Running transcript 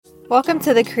Welcome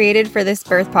to the Created for This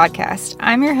Birth podcast.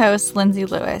 I'm your host, Lindsay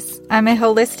Lewis. I'm a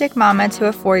holistic mama to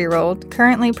a 4-year-old,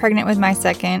 currently pregnant with my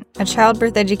second, a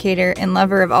childbirth educator, and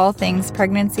lover of all things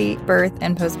pregnancy, birth,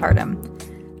 and postpartum.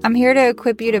 I'm here to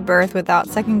equip you to birth without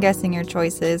second-guessing your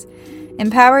choices,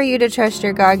 empower you to trust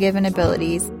your God-given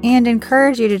abilities, and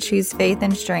encourage you to choose faith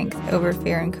and strength over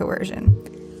fear and coercion.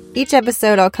 Each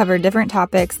episode, I'll cover different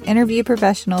topics, interview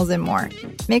professionals, and more.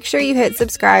 Make sure you hit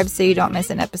subscribe so you don't miss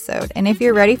an episode. And if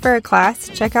you're ready for a class,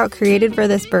 check out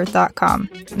createdforthisbirth.com.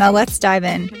 Now let's dive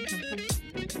in.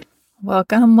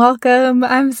 Welcome.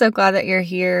 I'm so glad that you're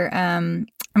here. I'm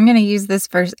going to use this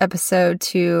first episode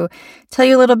to tell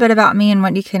you a little bit about me and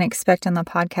what you can expect on the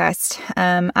podcast.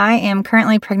 I am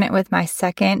currently pregnant with my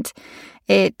second.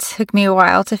 It took me a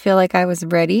while to feel like I was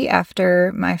ready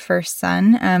after my first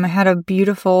son. I had a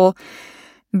beautiful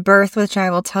birth, which I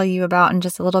will tell you about in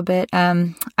just a little bit.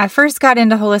 I first got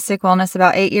into holistic wellness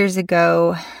about 8 years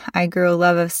ago. I grew a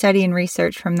love of study and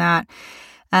research from that.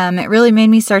 It really made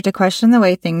me start to question the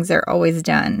way things are always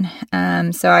done.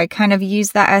 So I kind of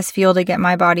used that as fuel to get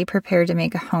my body prepared to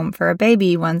make a home for a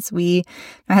baby. Once my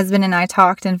husband and I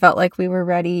talked and felt like we were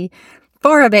ready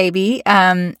for a baby,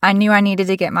 I knew I needed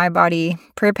to get my body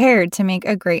prepared to make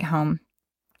a great home.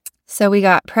 So we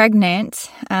got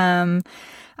pregnant.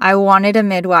 I wanted a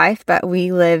midwife, but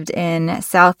we lived in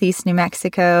southeast New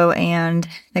Mexico, and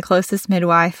the closest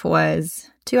midwife was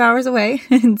 2 hours away.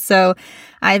 And so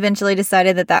I eventually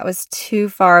decided that was too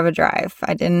far of a drive.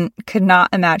 I could not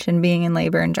imagine being in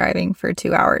labor and driving for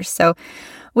 2 hours. So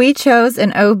we chose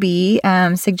an OB,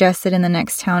 suggested in the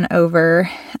next town over.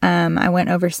 I went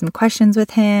over some questions with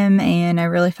him, and I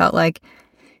really felt like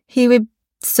he would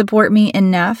support me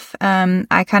enough.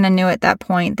 I kind of knew at that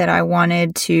point that I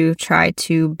wanted to try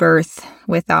to birth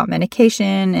without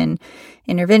medication and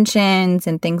interventions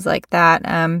and things like that.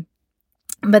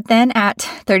 But then at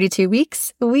 32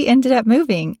 weeks, we ended up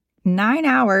moving 9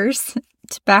 hours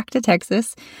back to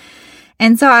Texas.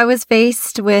 And so I was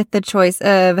faced with the choice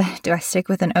of, do I stick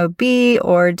with an OB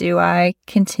or do I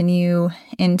continue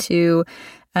into,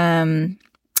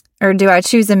 or do I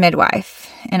choose a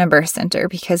midwife in a birth center?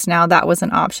 Because now that was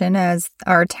an option as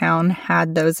our town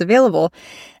had those available.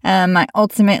 I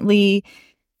ultimately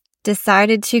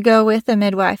decided to go with a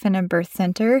midwife in a birth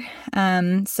center.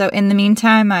 So in the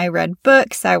meantime, I read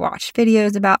books, I watched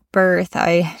videos about birth,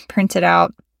 I printed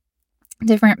out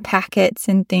different packets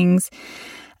and things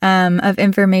of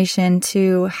information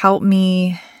to help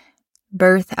me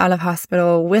birth out of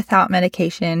hospital without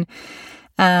medication.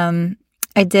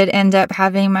 I did end up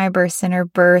having my birth center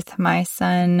birth my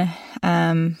son,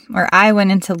 or I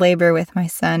went into labor with my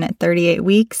son at 38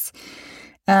 weeks.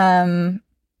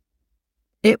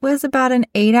 It was about an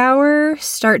 8-hour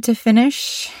start to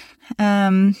finish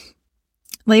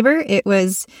labor. It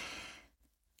was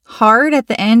hard at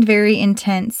the end, very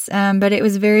intense, but it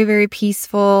was very, very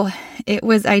peaceful. It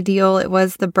was ideal. It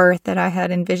was the birth that I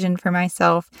had envisioned for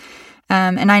myself.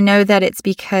 And I know that it's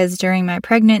because during my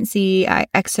pregnancy, I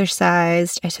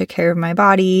exercised, I took care of my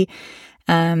body.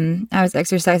 I was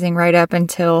exercising right up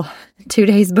until 2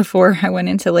 days before I went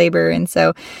into labor. And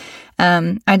so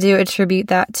I do attribute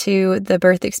that to the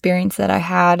birth experience that I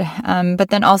had, but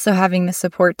then also having the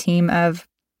support team of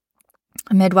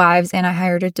midwives, and I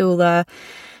hired a doula.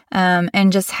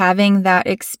 And just having that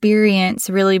experience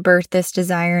really birthed this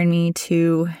desire in me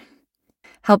to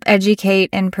help educate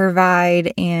and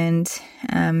provide and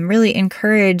really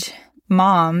encourage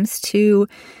moms to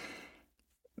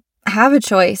have a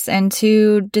choice and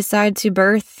to decide to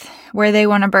birth where they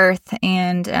want to birth,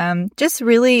 and just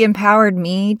really empowered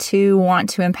me to want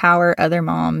to empower other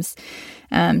moms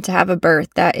to have a birth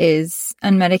that is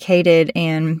unmedicated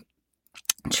and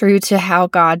true to how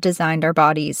God designed our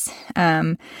bodies.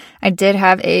 I did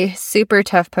have a super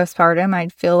tough postpartum. I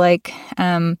feel like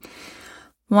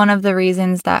one of the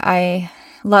reasons that I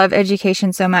love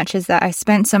education so much is that I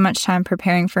spent so much time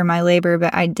preparing for my labor,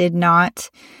 but I did not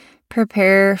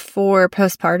prepare for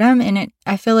postpartum. And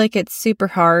I feel like it's super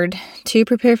hard to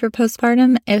prepare for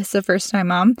postpartum as a first-time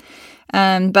mom.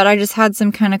 But I just had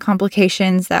some kind of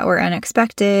complications that were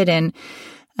unexpected, and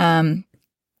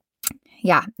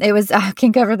yeah, it was, I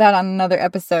can cover that on another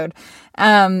episode.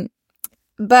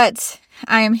 But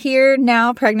I am here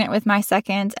now, pregnant with my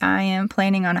second. I am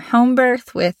planning on a home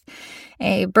birth with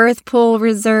a birth pool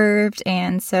reserved.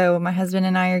 And so my husband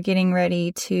and I are getting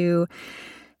ready to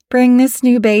bring this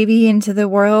new baby into the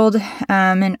world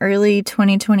in early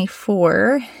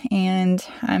 2024. And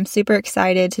I'm super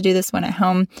excited to do this one at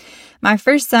home. My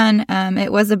first son,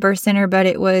 it was a birth center, but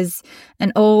it was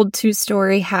an old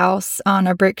 2-story house on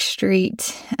a brick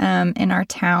street in our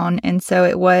town. And so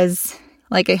it was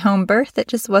like a home birth. It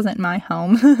just wasn't my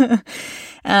home.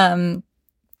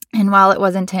 And while it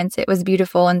was intense, it was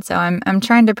beautiful. And so I'm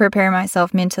trying to prepare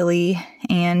myself mentally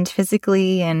and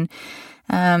physically. And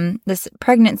this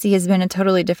pregnancy has been a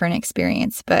totally different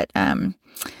experience. But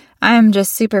I'm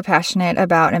just super passionate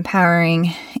about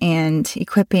empowering and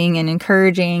equipping and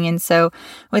encouraging. And so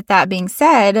with that being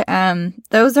said,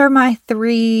 those are my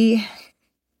 3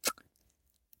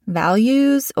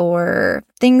 values or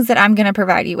things that I'm going to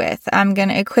provide you with. I'm going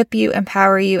to equip you,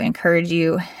 empower you, encourage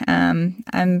you.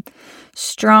 I'm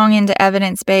strong into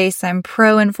evidence-based. I'm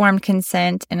pro-informed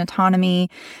consent and autonomy.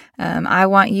 I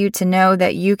want you to know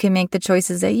that you can make the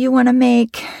choices that you want to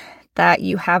make, that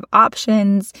you have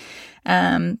options,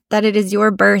 that it is your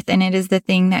birth and it is the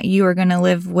thing that you are going to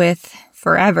live with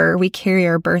forever. We carry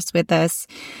our births with us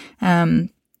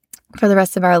for the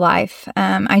rest of our life.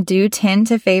 I do tend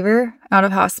to favor out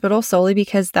of hospital solely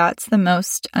because that's the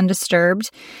most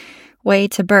undisturbed way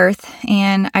to birth.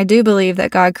 And I do believe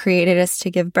that God created us to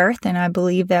give birth. And I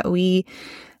believe that we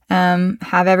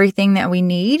have everything that we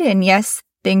need. And yes,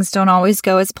 things don't always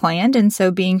go as planned. And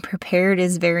so being prepared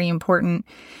is very important.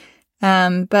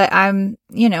 But I'm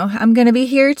going to be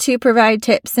here to provide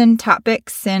tips and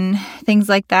topics and things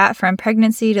like that, from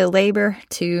pregnancy to labor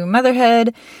to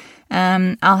motherhood.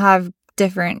 I'll have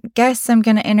different guests I'm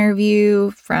going to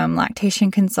interview, from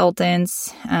lactation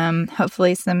consultants,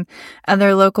 hopefully some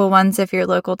other local ones if you're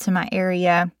local to my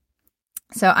area.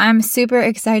 So I'm super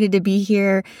excited to be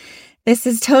here. This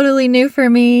is totally new for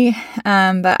me,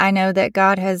 but I know that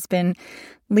God has been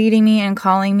leading me and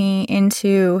calling me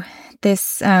into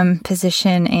this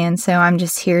position, and so I'm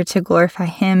just here to glorify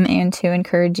Him and to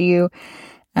encourage you.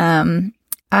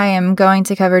 I am going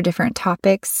to cover different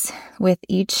topics with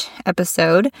each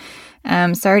episode. So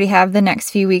I already have the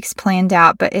next few weeks planned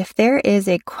out, but if there is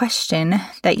a question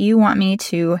that you want me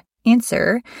to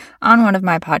answer on one of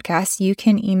my podcasts, you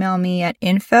can email me at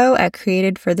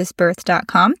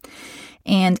info@createdforthisbirth.com,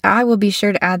 and I will be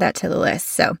sure to add that to the list.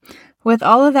 So with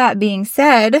all of that being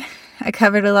said, I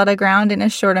covered a lot of ground in a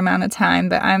short amount of time,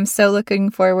 but I'm so looking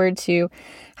forward to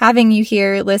having you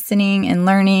here listening and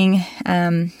learning.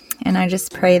 And I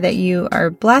just pray that you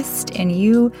are blessed and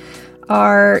you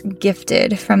are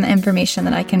gifted from the information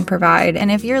that I can provide.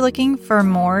 And if you're looking for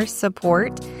more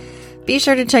support, be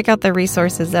sure to check out the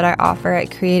resources that I offer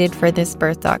at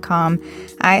createdforthisbirth.com.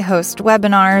 I host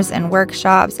webinars and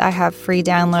workshops. I have free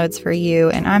downloads for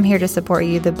you, and I'm here to support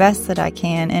you the best that I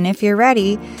can. And if you're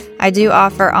ready, I do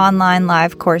offer online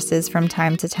live courses from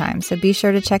time to time. So be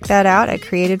sure to check that out at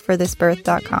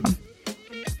createdforthisbirth.com.